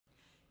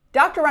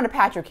Dr. Rhonda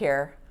Patrick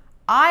here.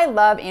 I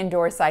love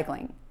indoor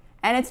cycling,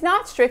 and it's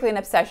not strictly an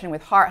obsession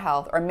with heart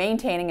health or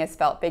maintaining a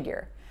svelte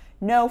figure.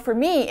 No, for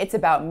me, it's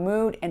about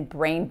mood and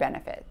brain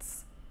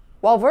benefits.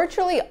 While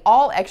virtually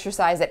all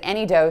exercise at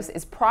any dose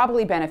is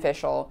probably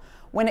beneficial,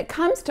 when it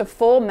comes to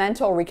full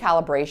mental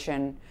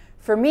recalibration,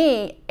 for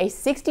me, a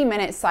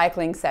 60-minute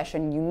cycling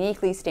session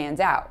uniquely stands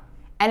out.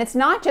 And it's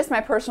not just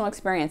my personal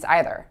experience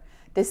either.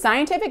 The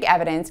scientific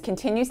evidence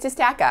continues to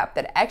stack up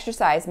that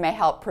exercise may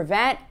help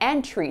prevent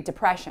and treat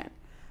depression.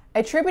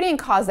 Attributing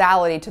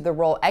causality to the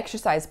role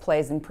exercise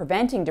plays in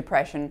preventing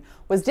depression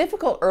was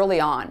difficult early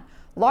on,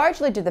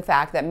 largely due to the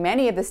fact that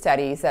many of the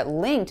studies that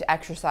linked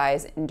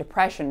exercise and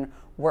depression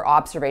were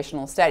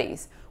observational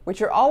studies,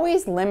 which are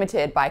always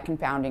limited by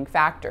confounding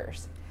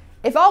factors.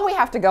 If all we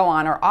have to go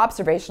on are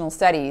observational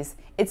studies,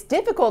 it's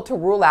difficult to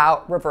rule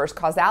out reverse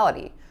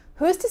causality.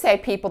 Who's to say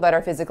people that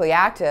are physically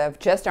active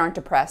just aren't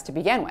depressed to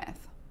begin with?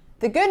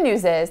 The good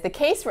news is the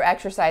case for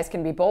exercise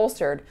can be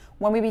bolstered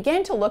when we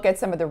begin to look at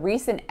some of the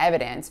recent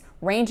evidence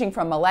ranging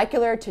from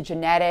molecular to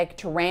genetic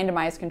to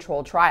randomized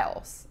controlled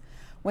trials.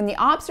 When the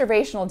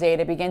observational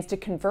data begins to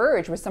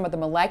converge with some of the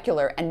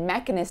molecular and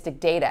mechanistic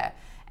data,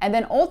 and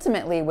then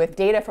ultimately with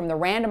data from the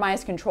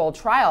randomized controlled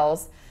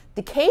trials,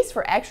 the case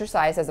for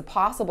exercise as a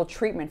possible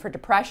treatment for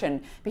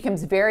depression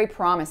becomes very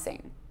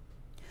promising.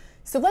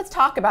 So let's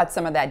talk about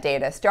some of that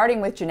data,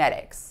 starting with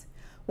genetics.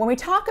 When we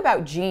talk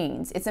about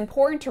genes, it's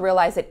important to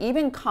realize that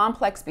even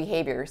complex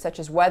behaviors, such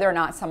as whether or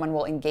not someone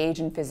will engage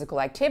in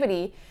physical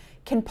activity,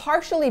 can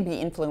partially be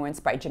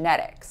influenced by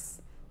genetics.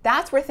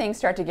 That's where things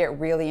start to get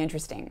really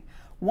interesting.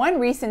 One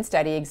recent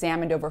study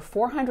examined over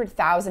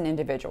 400,000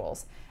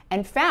 individuals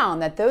and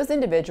found that those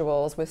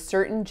individuals with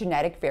certain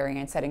genetic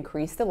variants that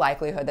increase the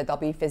likelihood that they'll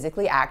be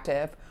physically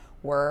active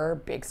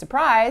were, big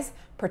surprise,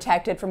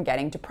 protected from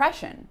getting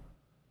depression.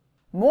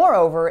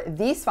 Moreover,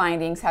 these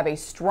findings have a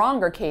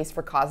stronger case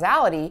for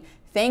causality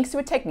thanks to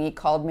a technique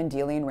called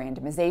Mendelian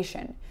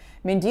randomization.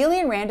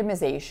 Mendelian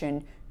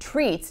randomization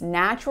treats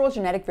natural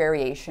genetic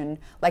variation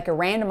like a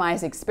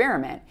randomized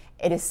experiment.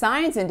 It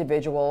assigns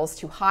individuals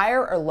to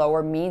higher or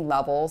lower mean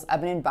levels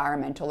of an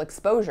environmental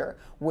exposure,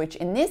 which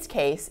in this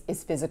case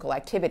is physical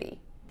activity.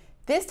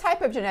 This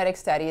type of genetic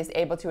study is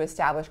able to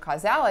establish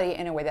causality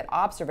in a way that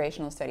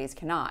observational studies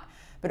cannot,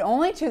 but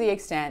only to the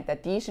extent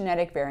that these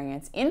genetic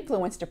variants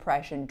influence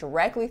depression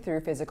directly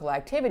through physical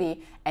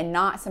activity and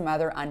not some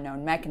other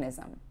unknown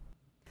mechanism.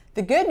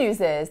 The good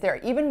news is there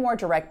are even more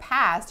direct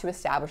paths to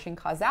establishing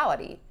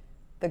causality.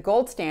 The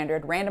gold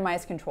standard,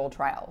 randomized controlled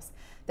trials.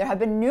 There have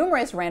been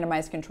numerous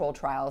randomized controlled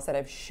trials that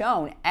have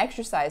shown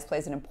exercise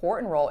plays an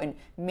important role in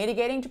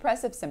mitigating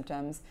depressive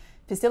symptoms,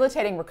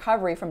 facilitating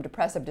recovery from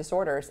depressive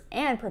disorders,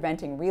 and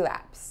preventing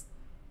relapse.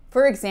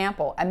 For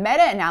example, a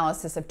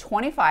meta-analysis of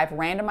 25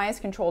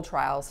 randomized controlled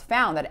trials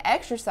found that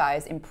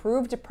exercise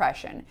improved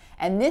depression,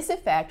 and this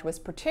effect was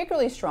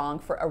particularly strong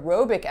for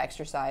aerobic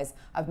exercise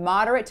of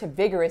moderate to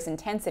vigorous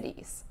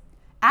intensities.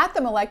 At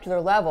the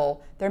molecular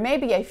level, there may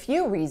be a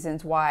few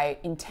reasons why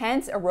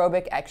intense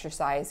aerobic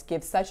exercise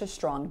gives such a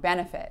strong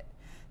benefit.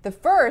 The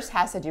first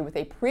has to do with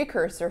a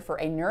precursor for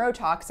a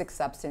neurotoxic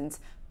substance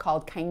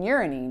called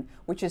kynurenine,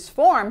 which is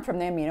formed from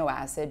the amino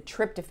acid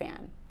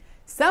tryptophan.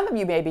 Some of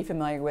you may be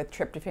familiar with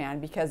tryptophan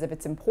because of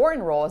its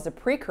important role as a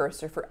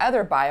precursor for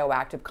other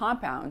bioactive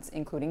compounds,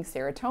 including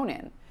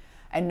serotonin,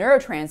 a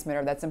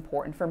neurotransmitter that's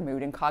important for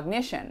mood and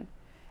cognition.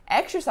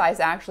 Exercise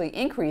actually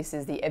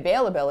increases the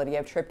availability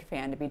of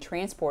tryptophan to be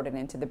transported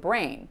into the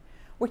brain,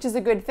 which is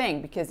a good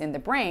thing because in the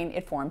brain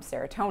it forms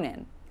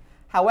serotonin.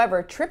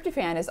 However,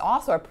 tryptophan is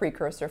also a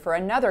precursor for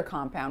another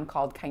compound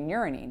called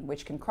kynurenine,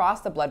 which can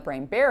cross the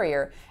blood-brain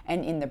barrier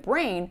and in the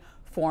brain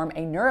form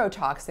a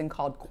neurotoxin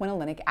called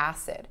quinolinic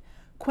acid.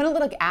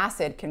 Quinolinic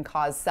acid can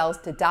cause cells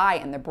to die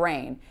in the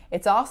brain.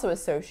 It's also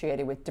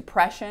associated with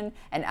depression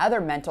and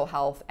other mental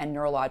health and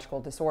neurological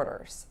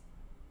disorders.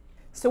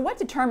 So what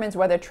determines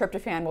whether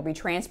tryptophan will be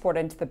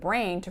transported into the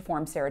brain to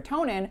form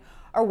serotonin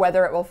or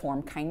whether it will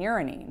form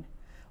kynurenine?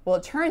 Well,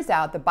 it turns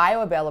out the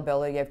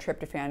bioavailability of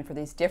tryptophan for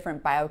these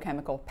different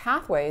biochemical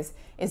pathways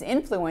is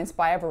influenced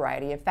by a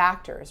variety of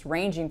factors,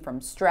 ranging from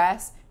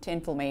stress to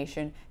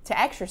inflammation to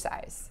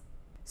exercise.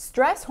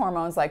 Stress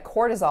hormones like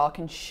cortisol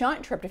can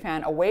shunt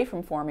tryptophan away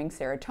from forming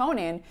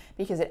serotonin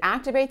because it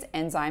activates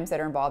enzymes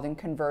that are involved in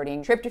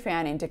converting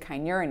tryptophan into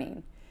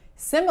kynurenine.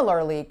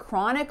 Similarly,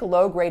 chronic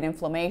low-grade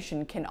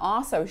inflammation can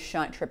also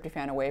shunt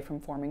tryptophan away from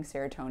forming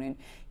serotonin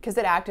because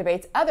it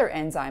activates other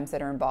enzymes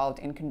that are involved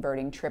in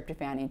converting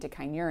tryptophan into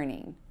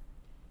kynurenine.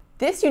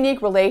 This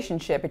unique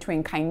relationship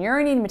between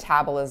kynurenine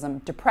metabolism,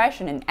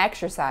 depression, and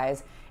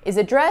exercise is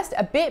addressed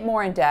a bit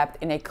more in depth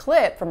in a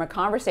clip from a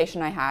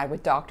conversation I had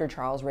with Dr.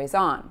 Charles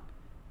Raison.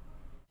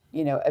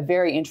 You know, a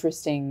very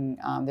interesting,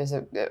 there's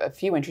a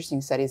few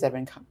interesting studies that have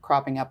been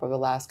cropping up over the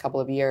last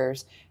couple of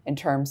years in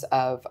terms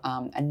of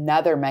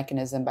another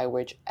mechanism by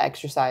which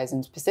exercise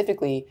and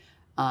specifically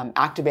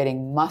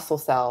activating muscle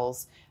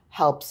cells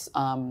helps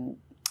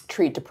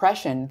treat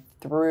depression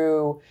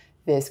through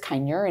this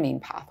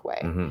kynurenine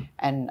pathway.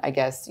 And I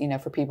guess,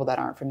 for people that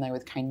aren't familiar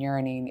with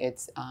kynurenine,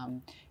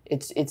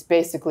 it's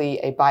basically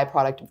a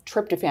byproduct of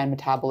tryptophan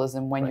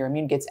metabolism when your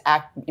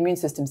immune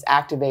system's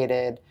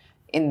activated.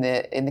 In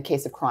the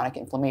case of chronic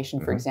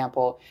inflammation, for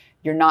example,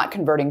 you're not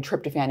converting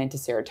tryptophan into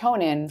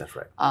serotonin. That's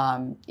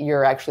right.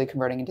 You're actually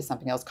converting into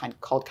something else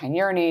called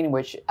kynurenine,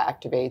 which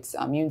activates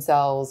immune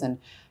cells. And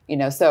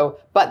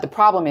but the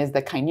problem is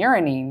that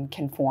kynurenine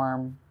can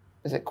form,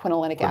 is it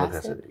quinolinic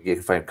acid? You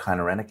can find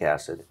kynureninic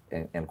acid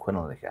and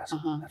quinolinic acid.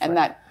 And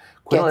right.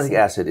 Quinolinic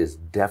acid is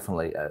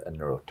definitely a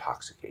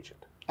neurotoxic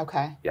agent.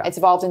 Okay. Yeah. It's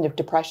involved in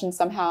depression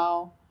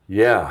somehow?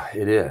 Yeah,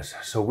 it is.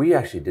 So we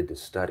actually did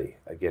this study.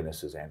 Again,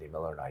 this is Andy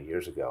Miller and I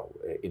years ago.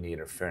 In the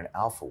interferon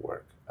alpha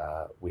work,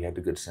 we had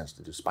the good sense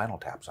to do spinal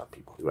taps on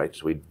people, right?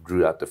 So we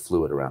drew out the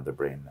fluid around the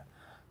brain,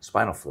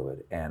 spinal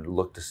fluid, and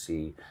looked to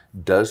see,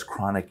 does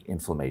chronic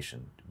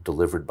inflammation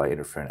delivered by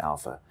interferon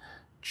alpha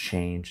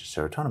change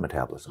serotonin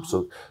metabolism?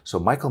 So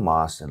Michael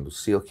Moss and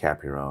Lucille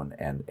Capirone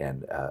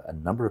and a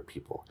number of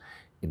people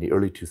in the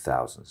early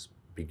 2000s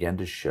began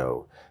to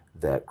show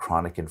that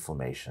chronic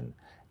inflammation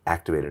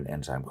activated an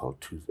enzyme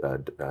called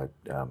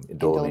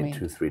indolamine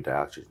 2,3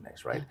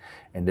 dioxygenase, right? Yeah.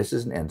 And this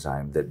is an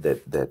enzyme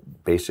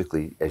that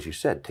basically, as you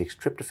said, takes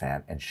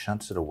tryptophan and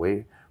shunts it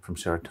away from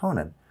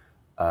serotonin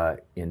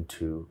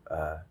into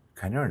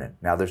kynurenine.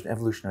 Now, there's an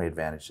evolutionary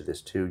advantage to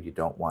this too. You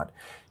don't want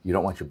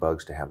your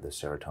bugs to have the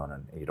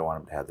serotonin, and you don't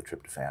want them to have the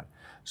tryptophan.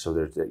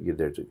 So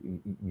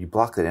you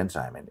block that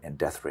enzyme, and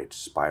death rates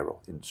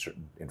spiral in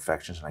certain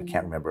infections. And I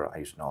can't remember. I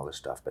used to know all this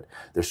stuff, but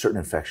there's certain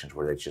infections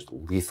where it's just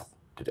lethal.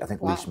 I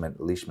think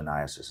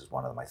leishmaniasis is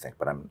one of them, I think,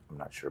 but I'm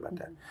not sure about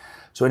that.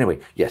 So anyway,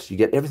 yes, you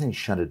get everything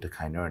shunted to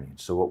kynurenine.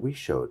 So what we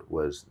showed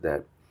was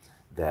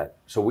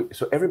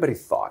so everybody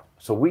thought,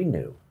 so we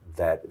knew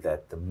that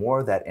the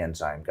more that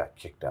enzyme got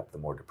kicked up, the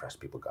more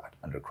depressed people got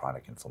under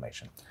chronic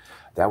inflammation.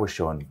 That was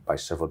shown by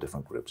several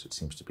different groups. It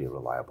seems to be a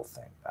reliable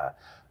thing.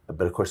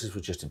 But of course, this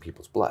was just in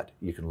people's blood.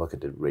 You can look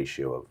at the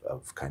ratio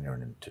of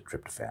kynurenine to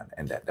tryptophan,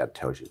 and that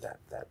tells you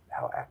that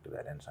how active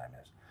that enzyme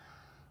is.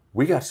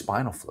 We got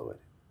spinal fluid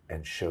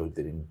and showed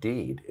that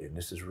indeed, and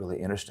this is really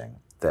interesting,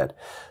 that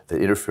the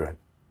interferon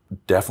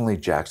definitely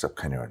jacks up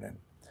kynurenine.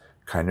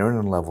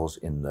 Kynurenine levels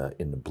in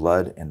the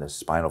blood and the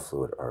spinal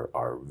fluid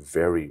are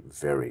very,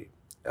 very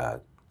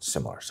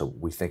similar. So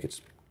we think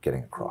it's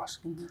getting across.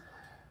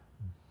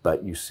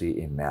 But you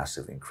see a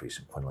massive increase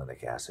in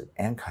quinolinic acid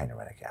and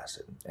kynurenic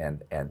acid.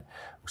 And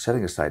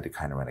setting aside the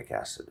kynurenic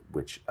acid,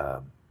 which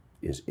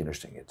is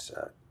interesting, it's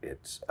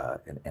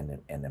an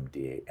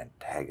NMDA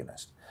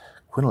antagonist.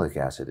 Quinolinic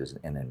acid is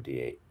an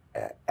NMDA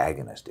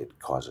agonist. It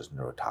causes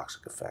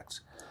neurotoxic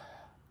effects.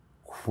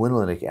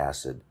 Quinolinic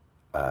acid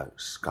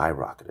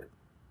skyrocketed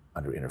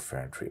under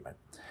interferon treatment.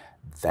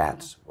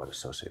 That's what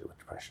associated with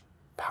depression,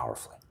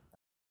 powerfully.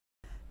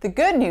 The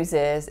good news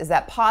is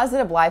that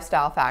positive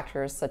lifestyle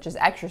factors such as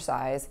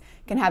exercise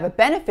can have a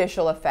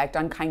beneficial effect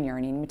on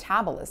kynurenine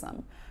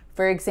metabolism.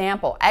 For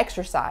example,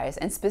 exercise,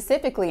 and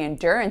specifically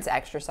endurance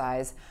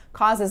exercise,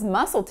 causes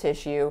muscle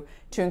tissue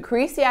to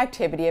increase the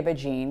activity of a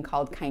gene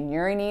called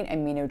kynurenine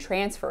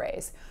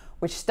aminotransferase,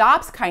 which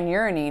stops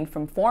kynurenine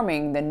from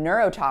forming the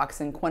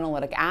neurotoxin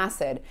quinolinic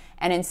acid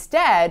and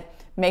instead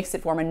makes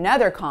it form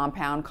another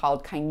compound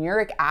called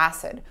kynuric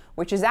acid,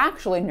 which is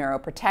actually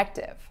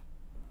neuroprotective.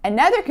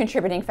 Another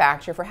contributing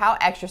factor for how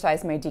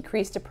exercise may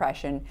decrease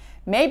depression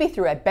may be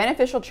through a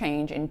beneficial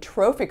change in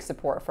trophic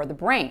support for the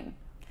brain.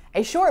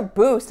 A short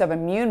boost of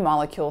immune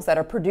molecules that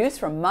are produced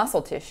from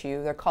muscle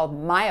tissue, they're called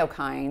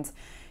myokines,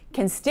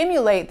 can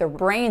stimulate the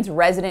brain's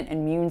resident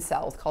immune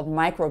cells, called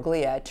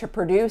microglia, to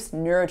produce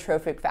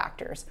neurotrophic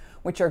factors,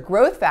 which are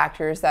growth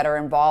factors that are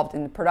involved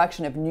in the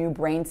production of new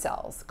brain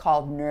cells,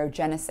 called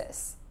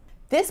neurogenesis.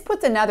 This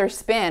puts another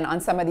spin on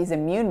some of these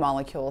immune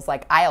molecules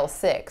like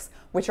IL-6,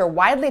 which are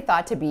widely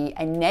thought to be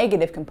a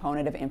negative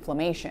component of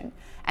inflammation.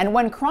 And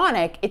when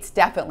chronic, it's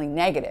definitely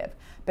negative.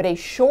 But a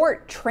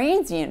short,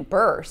 transient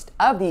burst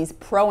of these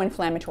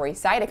pro-inflammatory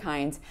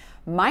cytokines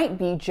might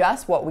be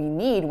just what we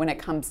need when it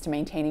comes to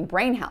maintaining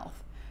brain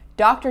health.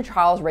 Dr.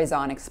 Charles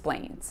Raison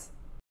explains.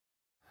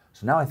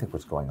 So now I think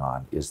what's going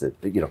on is that,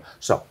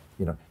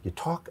 you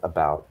talk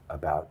about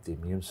the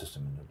immune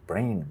system and the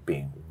brain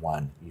being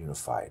one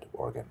unified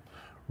organ.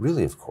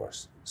 Really, of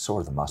course, so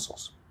are the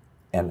muscles.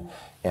 And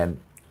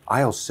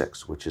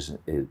IL-6, which is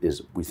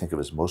we think of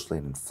as mostly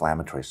an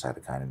inflammatory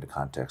cytokine in the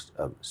context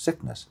of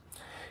sickness,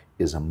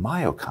 is a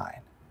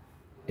myokine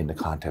in the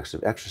context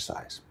of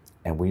exercise.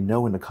 And we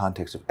know in the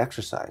context of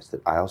exercise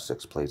that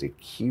IL-6 plays a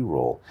key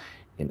role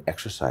in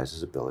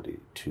exercise's ability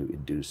to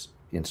induce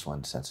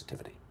insulin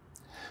sensitivity.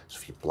 So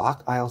if you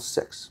block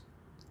IL-6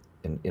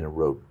 in a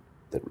rodent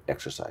that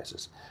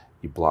exercises,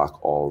 you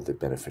block all the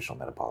beneficial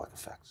metabolic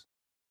effects.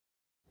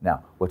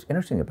 Now, what's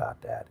interesting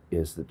about that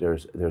is that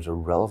there's a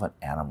relevant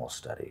animal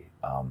study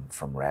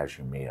from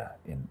Raison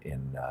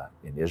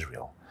in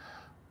Israel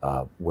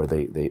where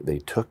they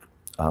took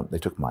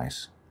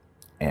mice,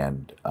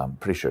 and I'm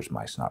pretty sure it's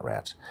mice, not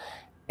rats,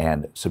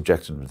 and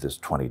subjected them to this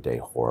 20-day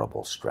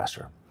horrible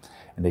stressor.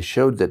 And And they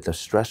showed that the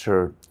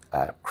stressor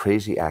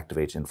crazy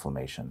activates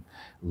inflammation,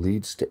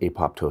 leads to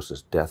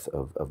apoptosis, death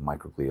of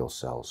microglial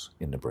cells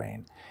in the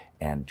brain,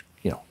 and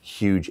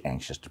huge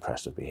anxious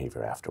depressive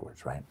behavior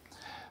afterwards, right?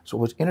 So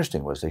what's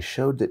interesting was they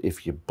showed that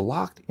if you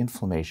blocked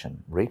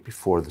inflammation right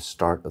before the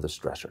start of the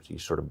stressor,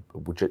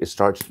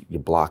 you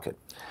block it,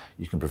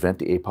 you can prevent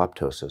the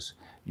apoptosis,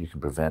 you can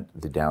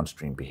prevent the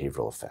downstream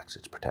behavioral effects.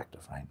 It's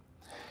protective, right?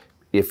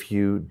 If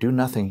you do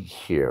nothing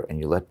here and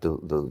you let the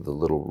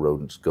little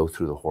rodents go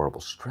through the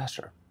horrible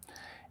stressor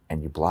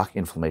and you block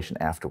inflammation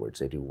afterwards,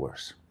 they do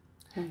worse.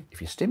 If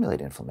you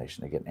stimulate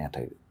inflammation, they get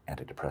an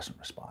antidepressant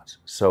response.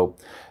 So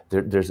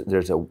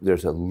there's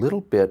a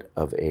little bit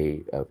of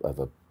a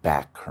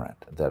back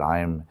current that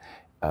I'm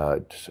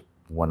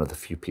one of the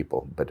few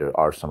people, but there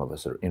are some of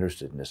us that are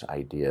interested in this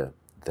idea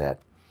that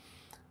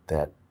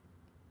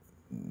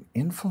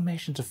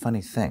inflammation's a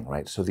funny thing,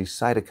 right? So these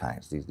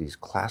cytokines, these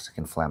classic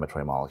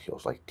inflammatory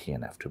molecules like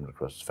TNF, tumor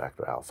necrosis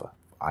factor alpha,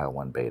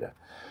 IL-1 beta,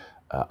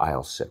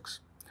 IL-6,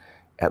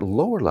 at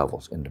lower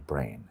levels in the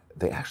brain,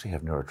 they actually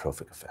have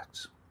neurotrophic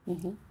effects.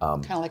 Kind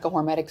of like a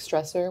hormetic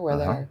stressor where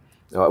they're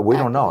we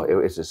don't know.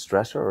 Is it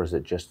stressor or is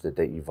it just that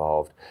they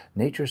evolved?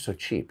 Nature's so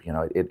cheap,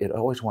 it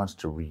always wants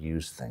to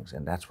reuse things,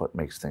 and that's what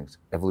makes things,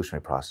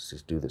 evolutionary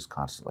processes do this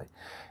constantly.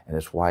 And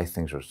it's why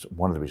things are,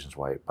 one of the reasons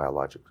why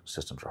biologic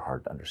systems are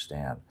hard to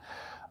understand.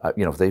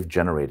 If they've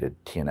generated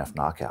TNF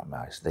knockout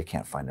mice, they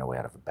can't find their way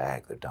out of a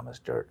bag. They're dumb as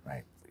dirt,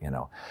 right?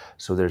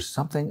 So there's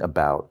something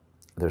about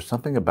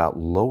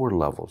lower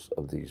levels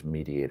of these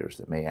mediators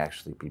that may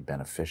actually be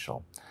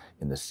beneficial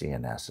in the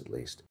CNS at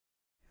least.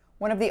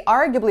 One of the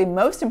arguably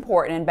most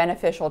important and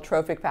beneficial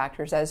trophic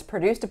factors that is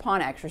produced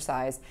upon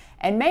exercise,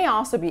 and may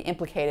also be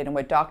implicated in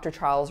what Dr.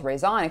 Charles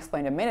Raison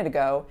explained a minute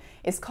ago,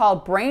 is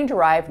called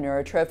brain-derived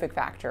neurotrophic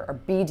factor,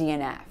 or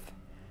BDNF.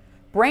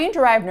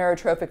 Brain-derived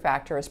neurotrophic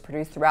factor is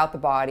produced throughout the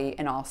body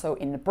and also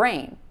in the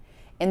brain.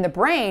 In the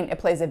brain, it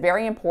plays a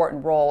very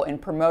important role in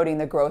promoting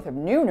the growth of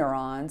new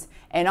neurons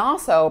and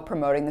also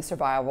promoting the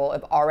survival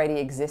of already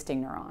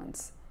existing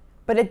neurons.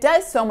 But it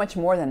does so much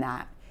more than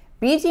that.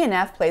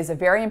 BDNF plays a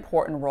very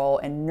important role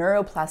in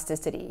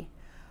neuroplasticity,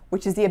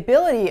 which is the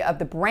ability of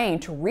the brain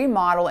to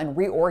remodel and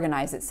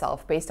reorganize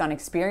itself based on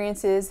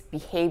experiences,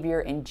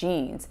 behavior, and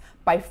genes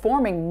by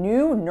forming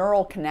new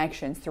neural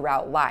connections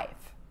throughout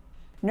life.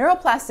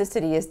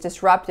 Neuroplasticity is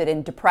disrupted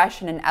in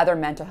depression and other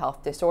mental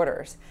health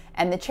disorders,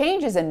 and the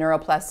changes in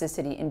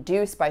neuroplasticity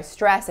induced by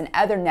stress and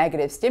other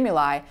negative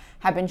stimuli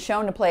have been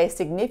shown to play a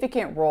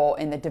significant role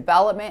in the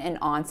development and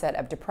onset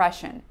of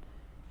depression.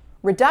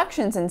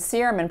 Reductions in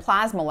serum and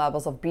plasma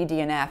levels of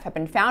BDNF have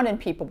been found in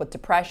people with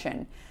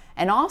depression,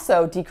 and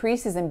also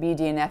decreases in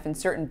BDNF in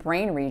certain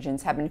brain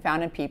regions have been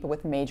found in people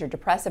with major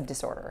depressive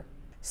disorder.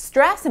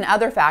 Stress and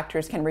other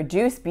factors can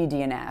reduce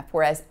BDNF,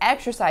 whereas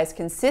exercise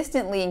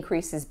consistently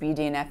increases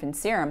BDNF in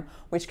serum,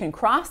 which can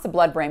cross the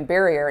blood-brain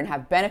barrier and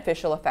have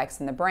beneficial effects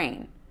in the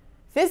brain.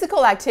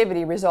 Physical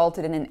activity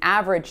resulted in an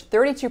average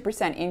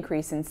 32%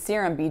 increase in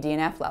serum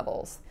BDNF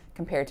levels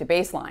compared to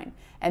baseline,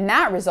 and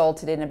that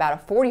resulted in about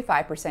a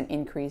 45%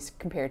 increase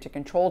compared to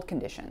controlled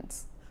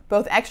conditions.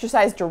 Both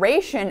exercise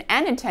duration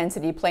and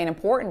intensity play an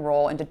important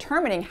role in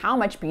determining how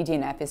much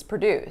BDNF is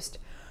produced.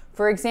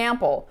 For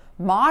example,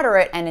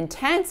 moderate and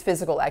intense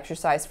physical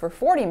exercise for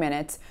 40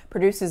 minutes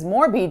produces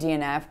more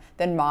BDNF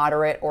than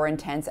moderate or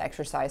intense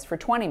exercise for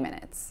 20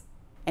 minutes.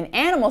 And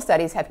animal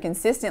studies have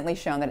consistently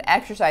shown that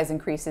exercise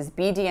increases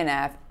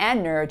BDNF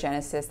and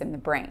neurogenesis in the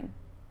brain.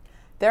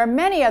 There are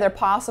many other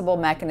possible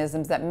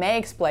mechanisms that may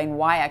explain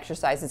why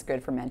exercise is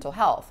good for mental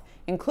health,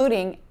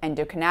 including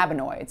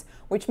endocannabinoids,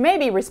 which may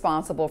be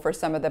responsible for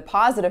some of the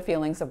positive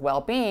feelings of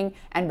well-being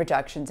and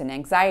reductions in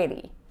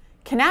anxiety.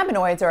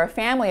 Cannabinoids are a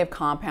family of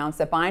compounds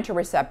that bind to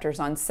receptors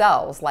on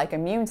cells like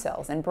immune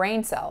cells and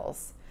brain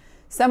cells.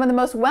 Some of the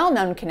most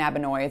well-known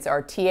cannabinoids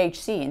are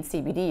THC and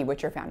CBD,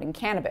 which are found in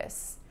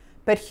cannabis.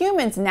 But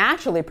humans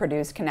naturally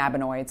produce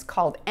cannabinoids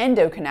called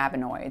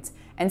endocannabinoids,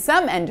 and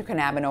some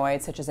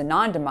endocannabinoids, such as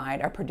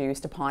anandamide, are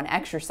produced upon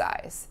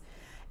exercise.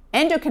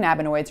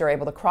 Endocannabinoids are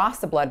able to cross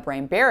the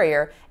blood-brain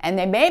barrier, and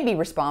they may be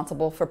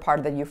responsible for part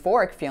of the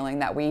euphoric feeling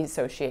that we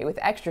associate with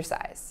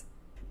exercise.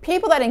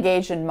 People that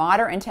engage in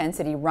moderate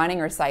intensity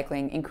running or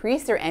cycling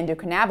increase their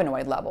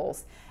endocannabinoid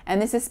levels,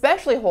 and this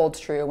especially holds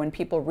true when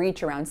people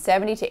reach around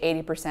 70 to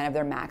 80% of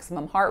their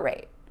maximum heart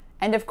rate.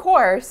 And of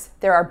course,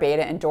 there are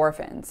beta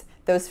endorphins,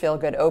 those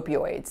feel-good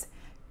opioids.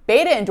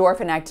 Beta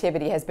endorphin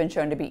activity has been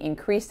shown to be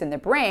increased in the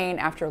brain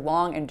after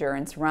long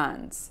endurance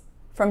runs.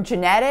 From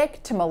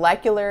genetic to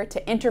molecular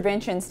to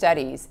intervention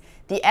studies,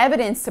 the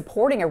evidence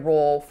supporting a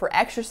role for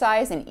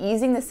exercise in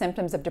easing the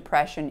symptoms of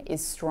depression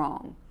is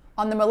strong.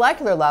 On the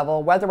molecular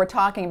level, whether we're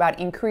talking about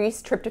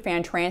increased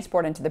tryptophan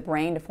transport into the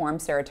brain to form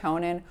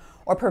serotonin,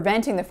 or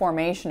preventing the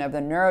formation of the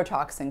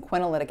neurotoxin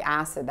quinolytic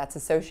acid that's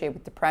associated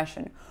with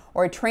depression,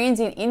 or a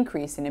transient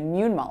increase in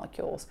immune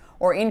molecules,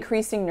 or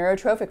increasing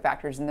neurotrophic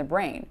factors in the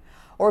brain,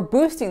 or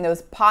boosting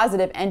those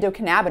positive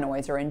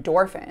endocannabinoids or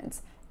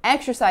endorphins,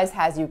 exercise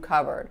has you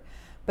covered.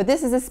 But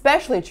this is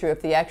especially true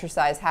if the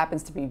exercise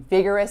happens to be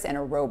vigorous and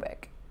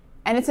aerobic.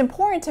 And it's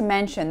important to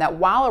mention that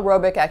while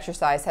aerobic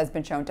exercise has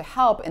been shown to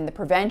help in the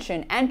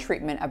prevention and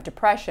treatment of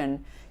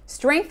depression,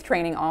 strength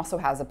training also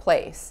has a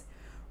place.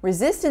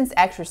 Resistance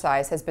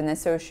exercise has been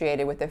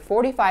associated with a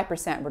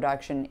 45%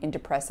 reduction in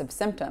depressive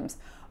symptoms,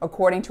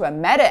 according to a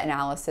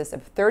meta-analysis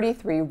of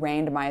 33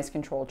 randomized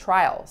controlled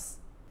trials.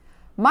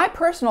 My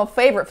personal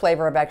favorite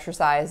flavor of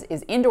exercise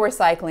is indoor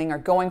cycling or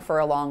going for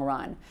a long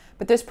run,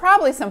 but there's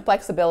probably some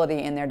flexibility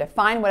in there to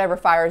find whatever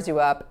fires you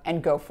up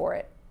and go for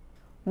it.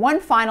 One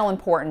final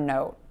important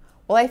note.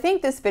 While I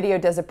think this video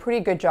does a pretty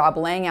good job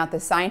laying out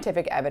the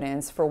scientific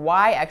evidence for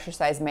why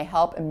exercise may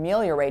help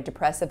ameliorate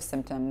depressive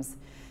symptoms,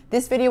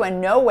 this video in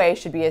no way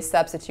should be a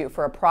substitute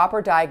for a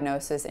proper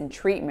diagnosis and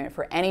treatment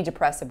for any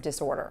depressive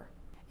disorder.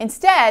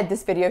 Instead,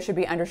 this video should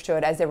be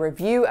understood as a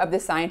review of the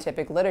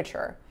scientific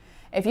literature.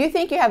 If you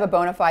think you have a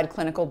bona fide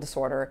clinical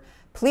disorder,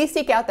 please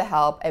seek out the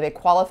help of a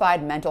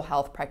qualified mental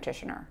health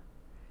practitioner.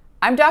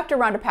 I'm Dr.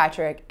 Rhonda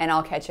Patrick, and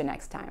I'll catch you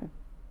next time.